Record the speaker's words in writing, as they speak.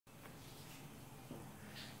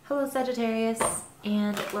Hello Sagittarius,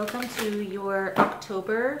 and welcome to your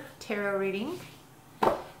October tarot reading.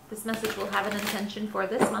 This message will have an intention for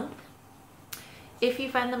this month. If you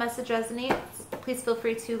find the message resonates, please feel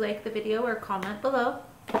free to like the video or comment below.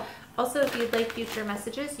 Also, if you'd like future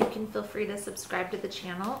messages, you can feel free to subscribe to the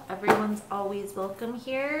channel. Everyone's always welcome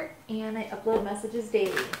here, and I upload messages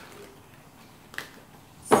daily.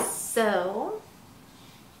 So,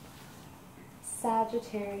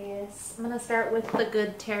 Sagittarius, I'm going to start with the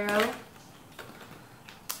good tarot.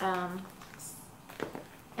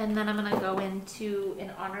 And then I'm going to go into, in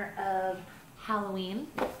honor of Halloween,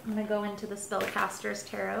 I'm going to go into the Spellcaster's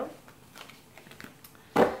Tarot.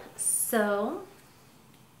 So,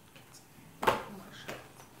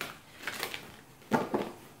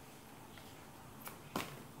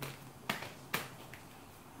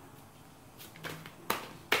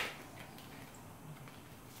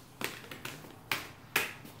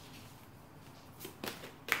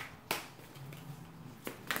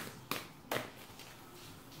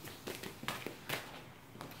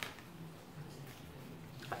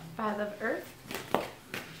 Five of Earth,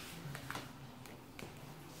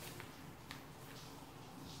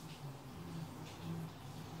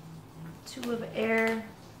 Two of Air,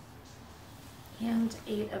 and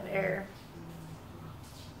Eight of Air.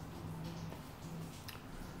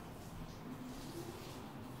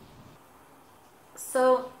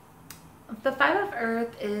 So the Five of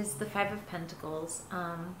Earth is the Five of Pentacles.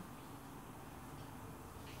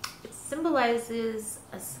 It symbolizes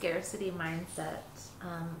a scarcity mindset,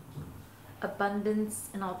 abundance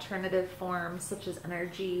in alternative forms such as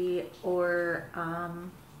energy or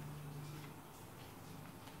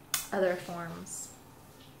other forms.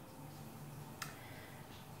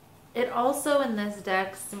 It also in this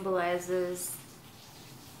deck symbolizes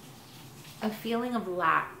a feeling of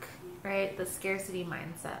lack, right? The scarcity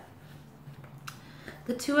mindset.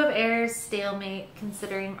 The Two of Air is stalemate,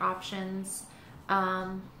 considering options,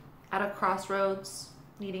 at a crossroads,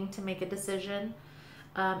 needing to make a decision.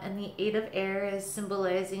 And the Eight of Air is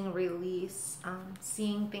symbolizing release,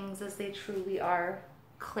 seeing things as they truly are,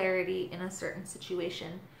 clarity in a certain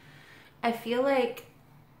situation. I feel like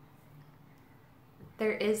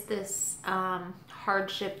there is this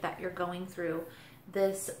hardship that you're going through,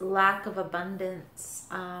 this lack of abundance.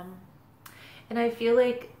 And I feel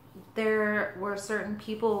like there were certain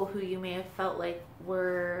people who you may have felt like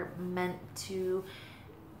were meant to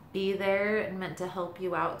be there and meant to help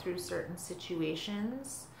you out through certain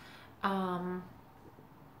situations. But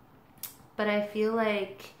I feel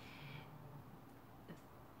like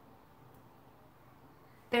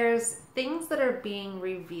there's things that are being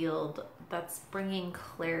revealed that's bringing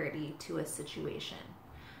clarity to a situation.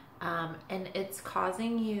 And it's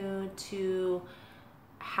causing you to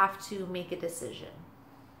have to make a decision.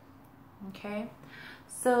 Okay?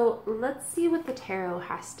 So let's see what the tarot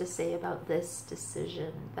has to say about this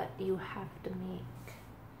decision that you have to make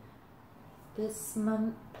this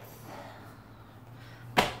month.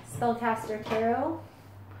 Spellcaster Tarot,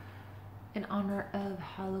 in honor of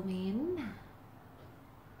Halloween.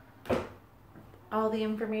 All the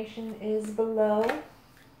information is below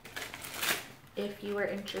if you are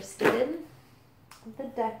interested in the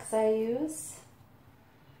decks I use.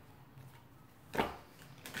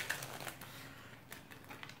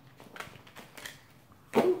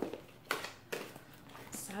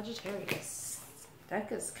 Sagittarius,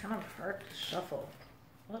 deck is kind of hard to shuffle.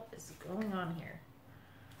 What is going on here?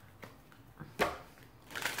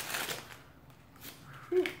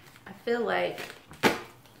 Whew. I feel like these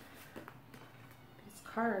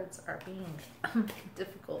cards are being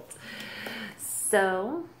difficult.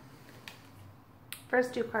 So,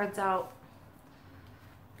 first two cards out,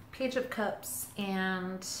 Page of Cups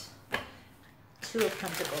and Two of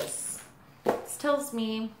Pentacles. This tells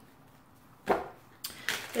me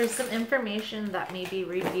there's some information that may be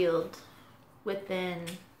revealed within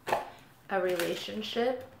a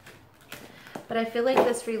relationship, but I feel like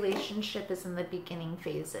this relationship is in the beginning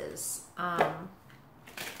phases.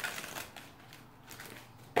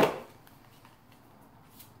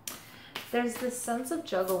 There's this sense of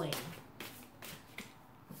juggling.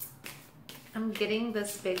 I'm getting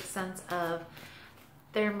this big sense of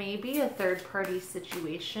there may be a third-party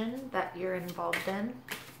situation that you're involved in.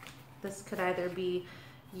 This could either be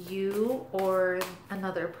you or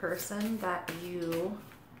another person that you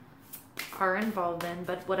are involved in,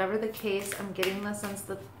 but whatever the case, I'm getting the sense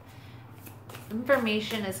that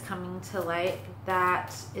information is coming to light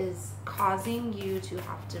that is causing you to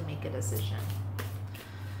have to make a decision.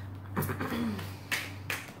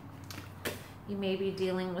 You may be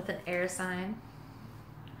dealing with an air sign.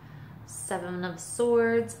 Seven of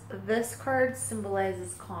Swords. This card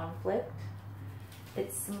symbolizes conflict.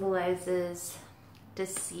 It symbolizes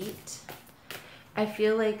deceit. I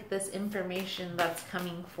feel like this information that's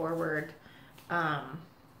coming forward,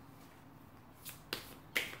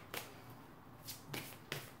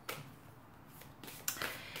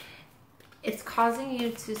 it's causing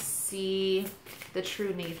you to see the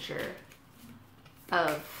true nature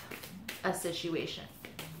of a situation,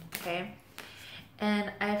 okay?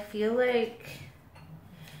 And I feel like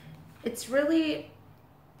it's really,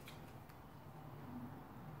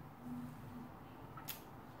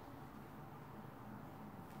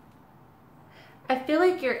 I feel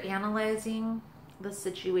like you're analyzing the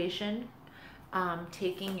situation,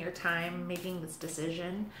 taking your time, making this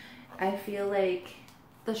decision. I feel like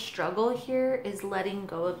the struggle here is letting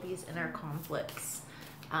go of these inner conflicts,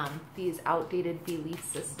 these outdated belief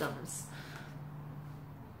systems,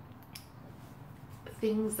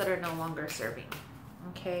 things that are no longer serving,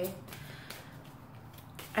 okay?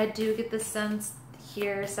 I do get the sense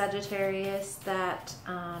here, Sagittarius, that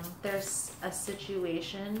there's a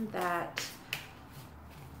situation that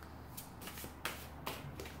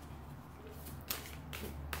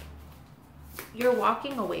you're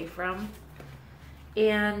walking away from,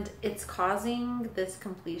 and it's causing this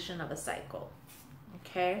completion of a cycle,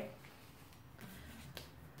 okay?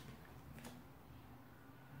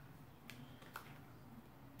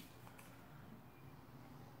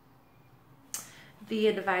 The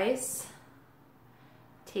advice,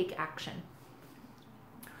 take action.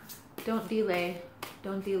 Don't delay.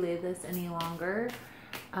 Don't delay this any longer.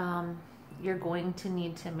 You're going to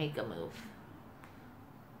need to make a move.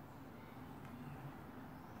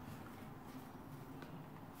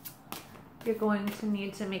 You're going to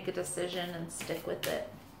need to make a decision and stick with it.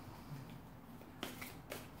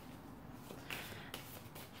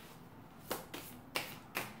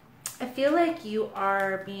 I feel like you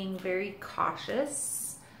are being very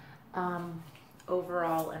cautious.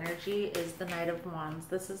 Overall energy is the Knight of Wands.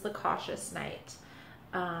 This is the cautious Knight.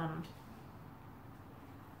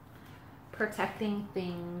 Protecting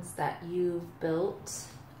things that you've built,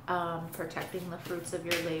 protecting the fruits of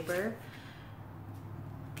your labor.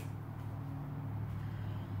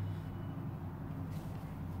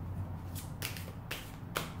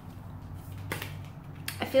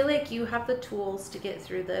 I feel like you have the tools to get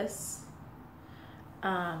through this.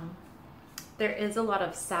 There is a lot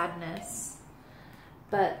of sadness,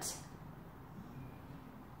 but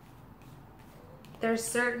there's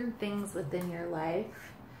certain things within your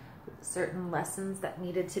life, certain lessons that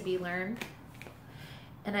needed to be learned.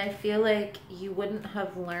 And I feel like you wouldn't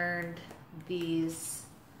have learned these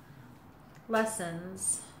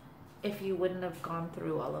lessons if you wouldn't have gone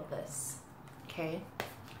through all of this, okay?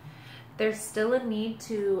 There's still a need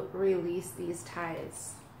to release these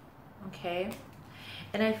ties, okay?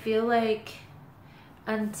 And I feel like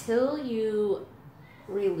until you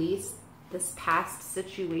release this past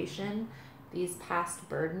situation, these past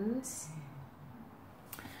burdens,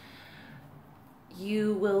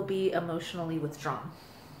 you will be emotionally withdrawn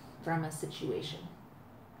from a situation.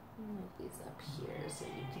 Move these up here so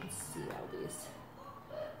you can see all these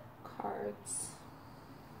cards.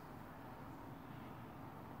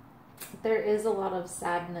 There is a lot of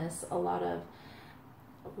sadness, a lot of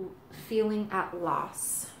feeling at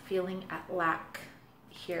loss, feeling at lack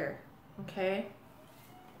here, okay?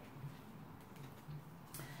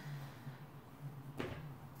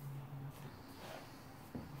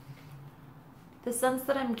 The sense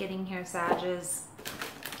that I'm getting here, Sag, is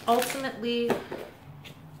ultimately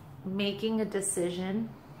making a decision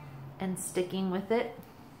and sticking with it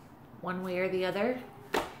one way or the other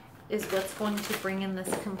is what's going to bring in this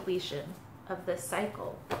completion of this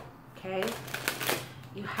cycle, okay?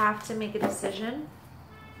 You have to make a decision.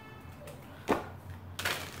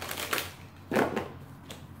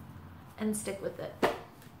 And stick with it.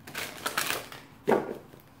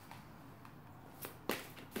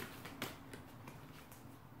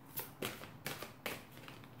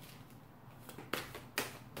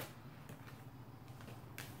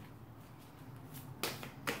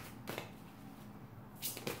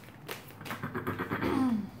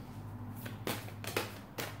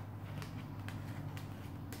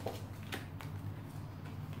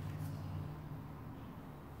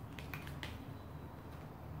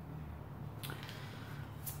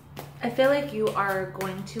 I feel like you are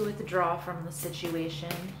going to withdraw from the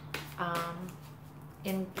situation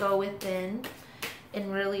and go within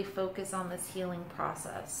and really focus on this healing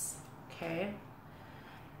process, okay?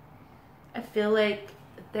 I feel like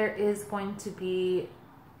there is going to be,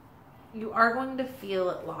 you are going to feel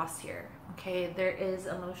at loss here, okay? There is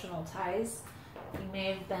emotional ties. You may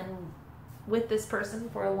have been with this person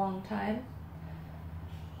for a long time.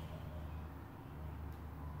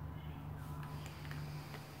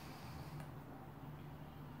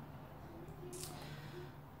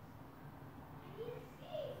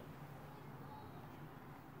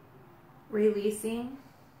 Releasing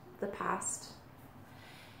the past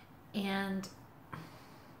and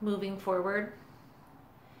moving forward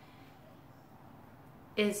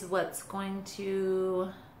is what's going to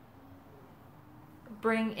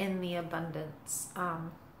bring in the abundance,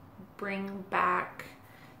 bring back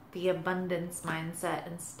the abundance mindset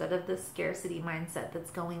instead of the scarcity mindset that's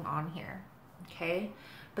going on here. Okay,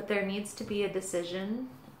 but there needs to be a decision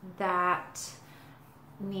that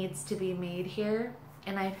needs to be made here,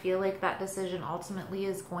 and I feel like that decision ultimately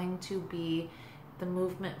is going to be the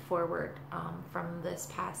movement forward from this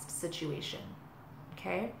past situation.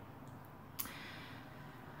 Okay,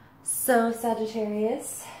 so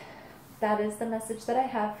Sagittarius, that is the message that I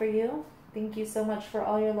have for you. Thank you so much for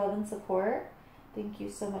all your love and support. Thank you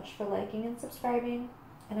so much for liking and subscribing,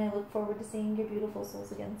 and I look forward to seeing your beautiful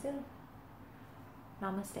souls again soon.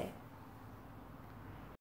 Namaste.